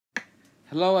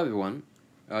Hello everyone.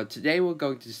 Today we're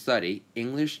going to study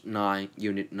English 9,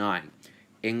 Unit 9,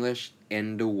 English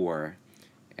in the World.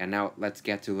 And now let's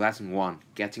get to Lesson 1,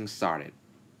 Getting Started.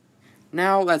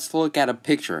 Now let's look at a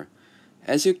picture.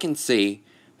 As you can see,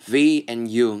 V and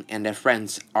Yoon and their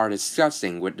friends are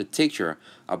discussing with the teacher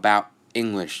about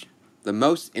English, the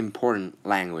most important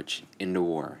language in the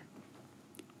world.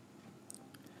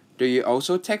 Do you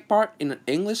also take part in an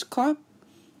English club?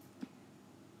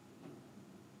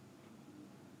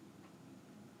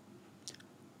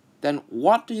 Then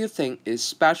what do you think is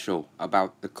special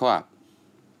about the club?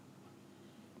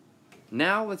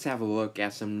 Now let's have a look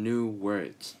at some new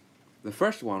words. The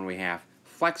first one we have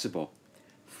flexible,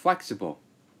 flexible,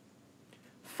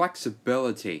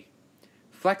 flexibility,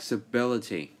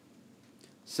 flexibility,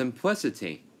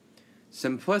 simplicity,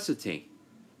 simplicity,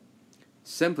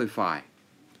 simplify,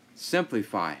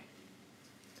 simplify,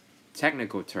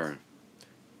 technical term,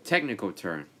 technical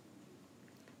term,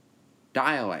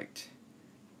 dialect,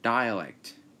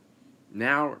 dialect.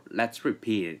 Now let's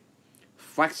repeat it.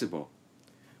 Flexible,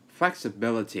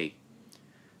 flexibility,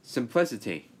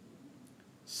 simplicity,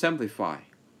 simplify,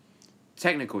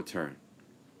 technical term,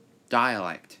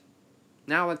 dialect.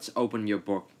 Now let's open your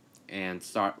book and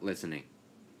start listening.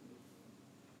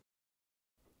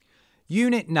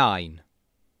 Unit 9.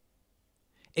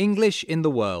 English in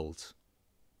the World.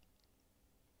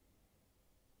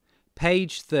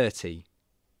 Page 30.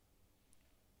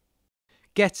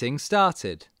 Getting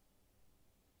started.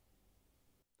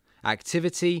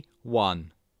 Activity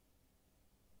 1.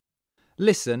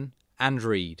 Listen and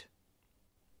read.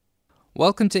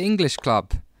 Welcome to English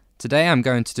Club. Today I'm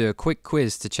going to do a quick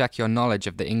quiz to check your knowledge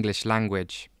of the English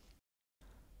language.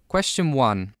 Question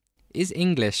 1. Is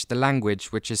English the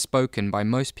language which is spoken by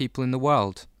most people in the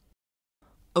world?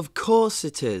 Of course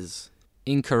it is.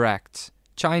 Incorrect.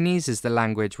 Chinese is the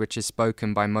language which is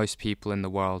spoken by most people in the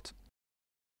world.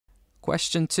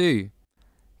 Question 2.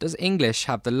 Does English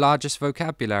have the largest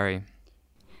vocabulary?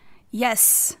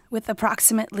 Yes, with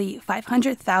approximately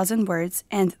 500,000 words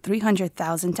and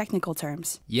 300,000 technical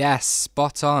terms. Yes,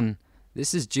 spot on.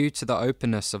 This is due to the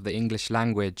openness of the English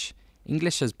language.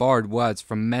 English has borrowed words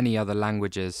from many other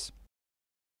languages.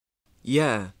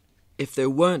 Yeah, if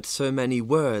there weren't so many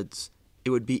words,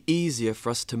 it would be easier for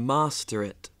us to master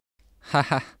it.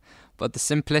 Haha, but the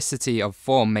simplicity of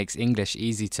form makes English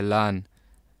easy to learn.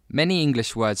 Many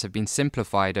English words have been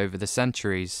simplified over the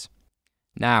centuries.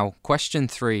 Now, question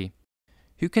 3.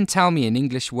 Who can tell me an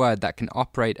English word that can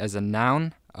operate as a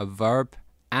noun, a verb,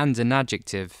 and an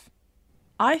adjective?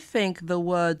 I think the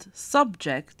word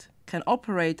subject can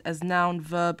operate as noun,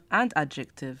 verb, and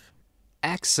adjective.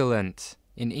 Excellent!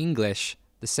 In English,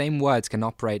 the same words can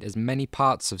operate as many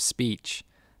parts of speech.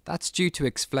 That's due to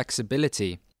its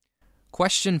flexibility.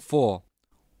 Question 4.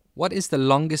 What is the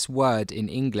longest word in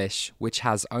English which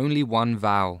has only one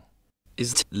vowel?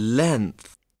 Is it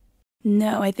length?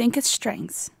 No, I think it's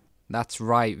strengths. That's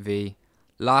right, V.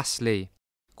 Lastly,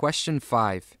 question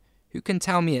 5. Who can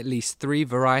tell me at least 3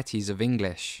 varieties of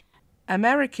English?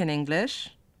 American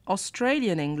English,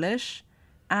 Australian English,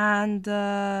 and,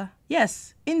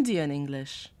 yes, Indian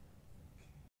English.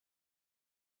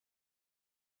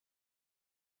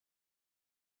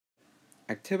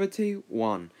 Activity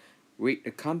 1. Read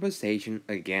the conversation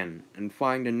again and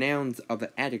find the nouns of the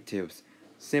adjectives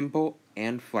simple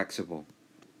and flexible.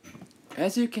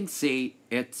 As you can see,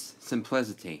 it's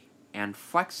simplicity and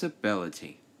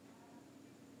flexibility.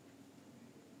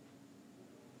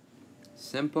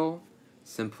 Simple,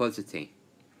 simplicity.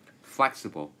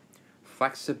 Flexible,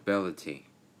 flexibility.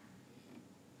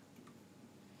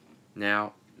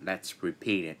 Now let's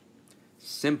repeat it.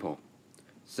 Simple,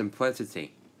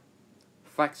 simplicity.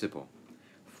 Flexible,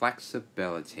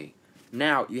 flexibility.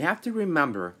 Now you have to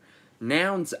remember,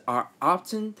 nouns are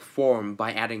often formed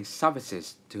by adding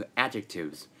suffixes to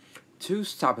adjectives. 2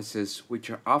 suffixes which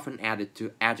are often added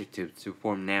to adjectives to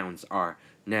form nouns are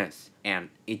ness and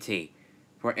it.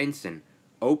 For instance,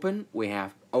 open we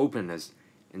have openness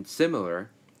and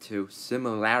similar to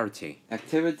similarity.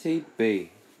 Activity B.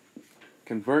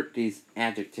 Convert these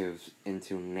adjectives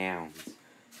into nouns.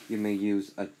 You may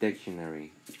use a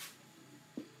dictionary.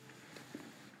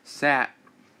 Sad,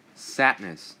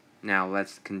 sadness. Now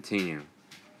let's continue.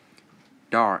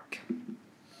 Dark,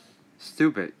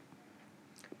 stupid,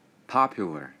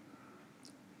 popular,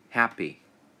 happy,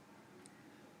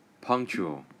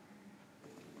 punctual.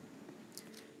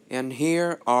 And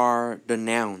here are the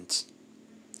nouns.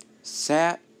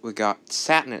 Sad, we got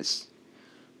sadness.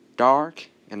 Dark,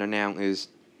 and the noun is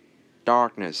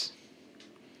darkness.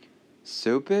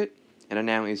 Stupid, and the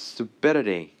noun is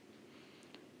stupidity.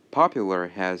 Popular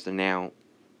has the noun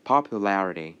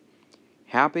popularity.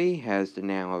 Happy has the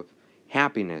noun of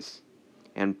happiness.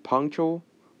 And punctual,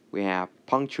 we have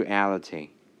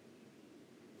punctuality.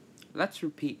 Let's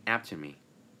repeat after me.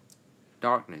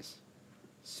 Darkness,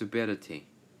 stupidity,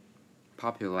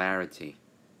 popularity,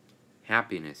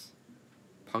 happiness,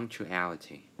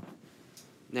 punctuality.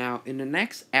 Now, in the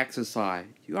next exercise,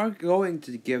 you are going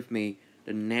to give me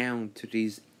the noun to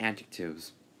these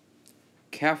adjectives.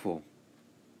 Careful,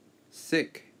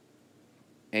 sick,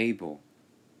 able,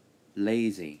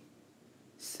 lazy,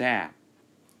 sad,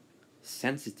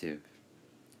 sensitive,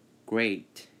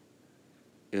 great,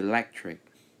 electric,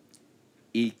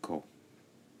 equal.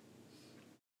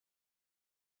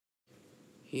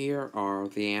 Here are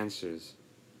the answers.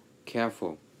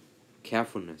 Careful,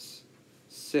 carefulness,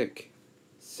 sick,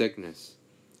 sickness,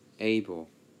 able,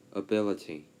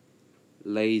 ability,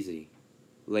 lazy,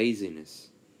 laziness,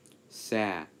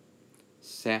 sad,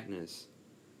 sadness,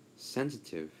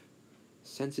 sensitive,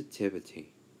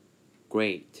 sensitivity,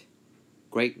 great,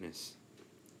 greatness,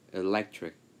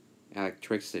 electric,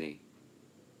 electricity,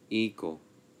 equal,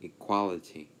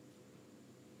 equality.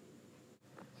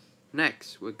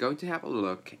 Next, we're going to have a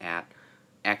look at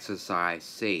exercise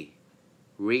C.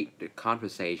 Read the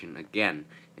conversation again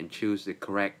and choose the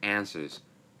correct answers.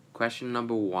 Question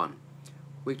number 1.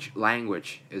 Which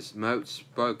language is most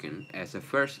spoken as the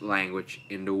first language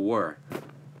in the world?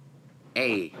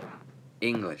 A.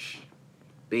 English.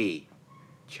 B.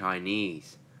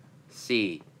 Chinese.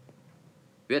 C.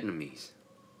 Vietnamese.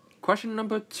 Question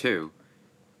number 2.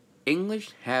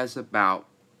 English has about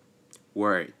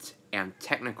words and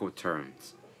technical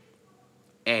terms.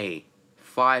 A.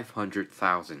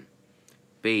 500,000.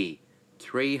 B.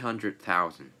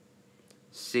 300,000.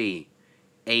 C.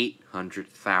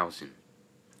 800,000.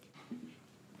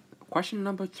 Question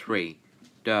number 3.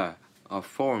 The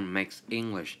form makes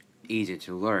English easy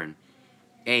to learn.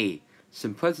 A.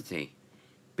 Simplicity.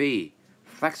 B.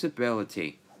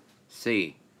 Flexibility.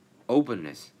 C.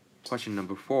 Openness. Question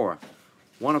number 4.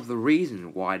 One of the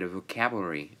reasons why the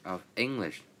vocabulary of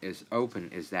English is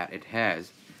open is that it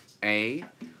has A.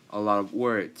 A lot of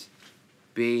words.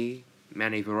 B.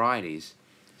 Many varieties.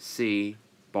 C.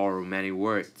 Borrow many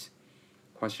words.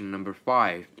 Question number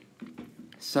 5.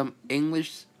 Some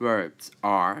English verbs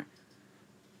are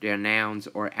their nouns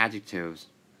or adjectives.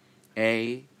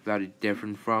 A. Very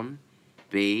different from.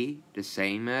 B. The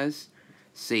same as.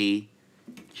 C.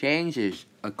 Changes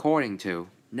according to.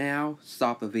 Now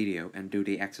stop the video and do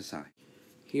the exercise.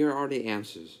 Here are the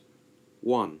answers.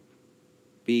 1.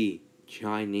 B.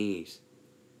 Chinese.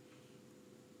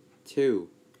 2.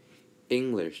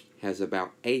 English has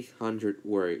about 800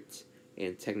 words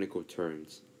and technical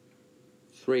terms.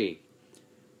 3.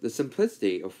 The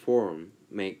simplicity of form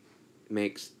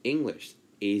makes English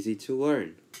easy to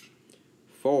learn.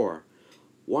 4.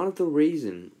 One of the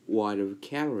reasons why the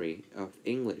vocabulary of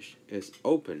English is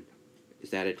open is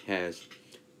that it has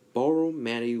borrow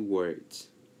many words.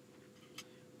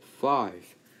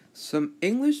 5. Some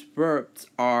English verbs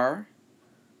are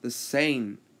the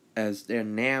same as their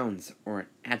nouns or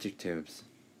adjectives.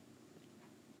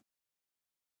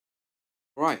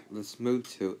 Right, let's move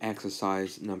to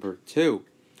exercise number 2.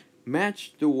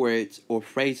 Match the words or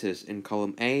phrases in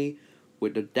column A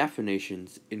with the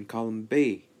definitions in column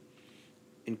B.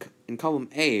 In column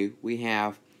A, we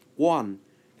have 1.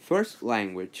 First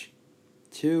language.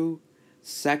 2.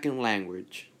 Second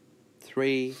language.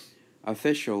 3.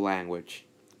 Official language.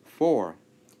 4.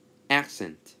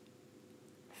 Accent.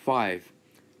 5.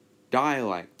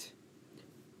 Dialect.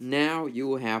 Now you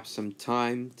will have some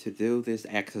time to do this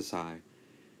exercise.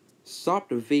 Stop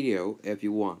the video if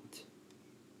you want.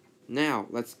 Now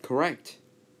let's correct.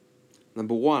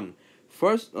 Number 1.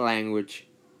 First language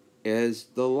is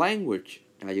the language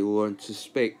that you learn to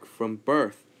speak from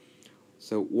birth.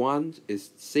 So 1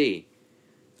 is C.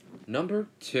 Number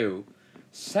 2,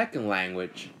 second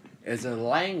language is a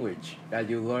language that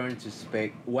you learn to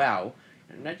speak well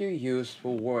and that you use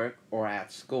for work or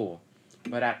at school.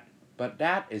 But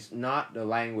that is not the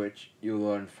language you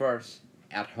learn first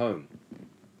at home.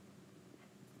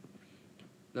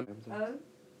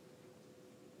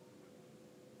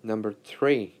 Number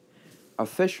 3,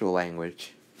 official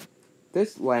language.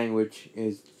 This language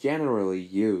is generally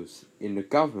used in the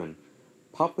government,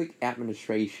 public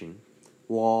administration,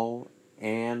 law,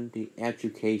 and the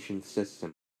education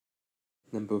system.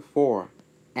 Number 4,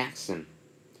 accent.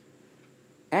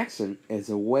 Accent is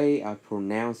a way of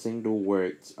pronouncing the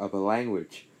words of a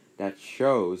language that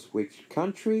shows which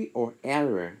country or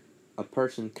area a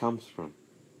person comes from.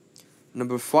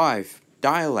 Number 5,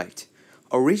 dialect.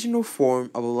 Original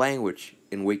form of a language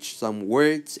in which some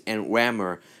words and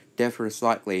grammar differ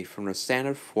slightly from the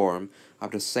standard form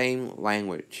of the same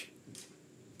language.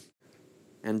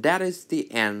 And that is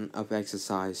the end of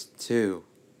exercise 2.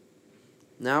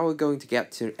 Now we're going to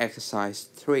get to exercise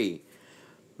 3.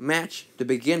 Match the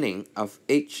beginning of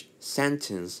each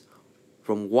sentence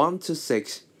from 1 to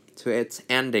 6 to its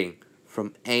ending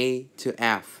from A to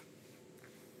F.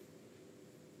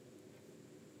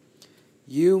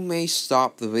 You may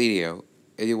stop the video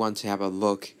if you want to have a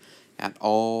look at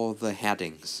all the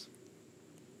headings.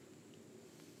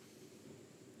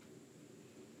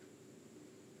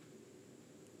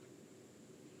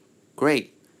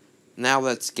 Great. Now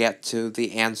let's get to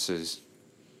the answers.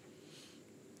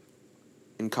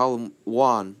 In column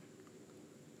 1,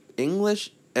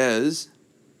 English is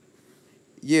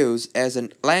used as a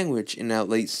language in at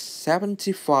least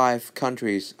 75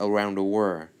 countries around the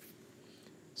world.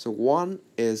 So 1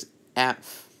 is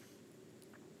F.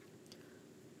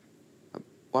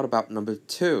 What about number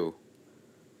 2?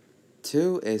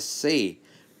 2 is C.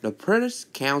 The British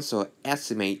Council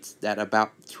estimates that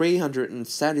about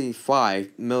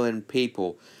 375 million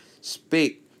people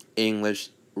speak English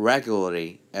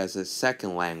regularly as a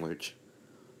second language.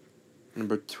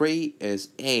 Number 3 is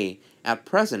A. At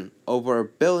present, over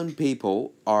 1 billion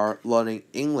people are learning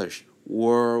English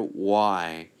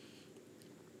worldwide.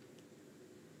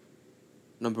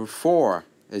 Number 4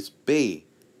 is B.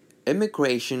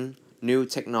 Immigration, new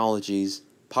technologies,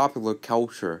 popular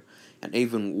culture, and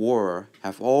even war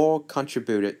have all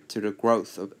contributed to the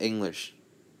growth of English.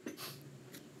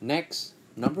 Next,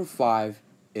 number 5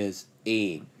 is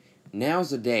E.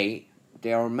 Nowadays,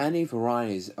 there are many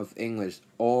varieties of English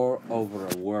all over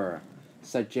the world,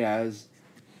 such as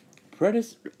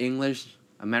British English,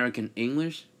 American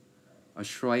English,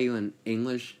 Australian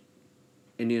English,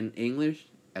 Indian English,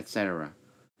 etc.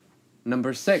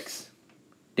 Number 6,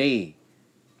 D.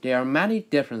 There are many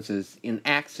differences in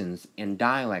accents and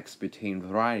dialects between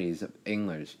varieties of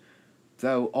English,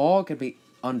 though all can be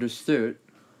understood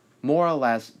more or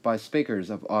less by speakers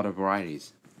of other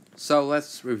varieties. So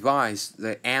let's revise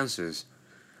the answers.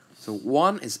 So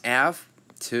 1 is F,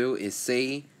 2 is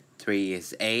C, 3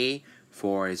 is A,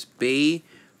 4 is B,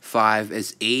 5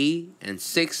 is E, and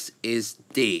 6 is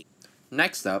D.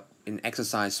 Next up, in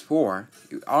exercise 4,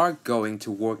 you are going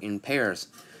to work in pairs.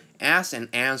 Ask and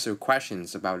answer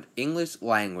questions about English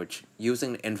language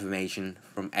using the information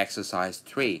from exercise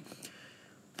 3.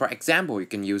 For example, you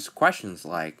can use questions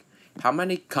like, how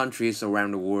many countries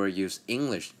around the world use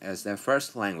English as their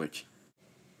first language?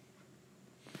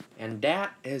 And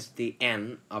that is the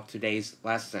end of today's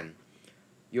lesson.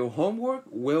 Your homework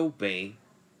will be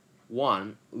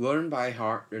 1. Learn by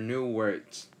heart the new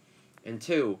words, and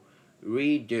 2.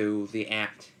 Redo the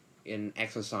act in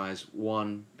exercise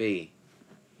 1B.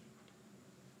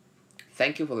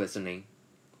 Thank you for listening,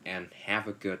 and have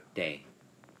a good day.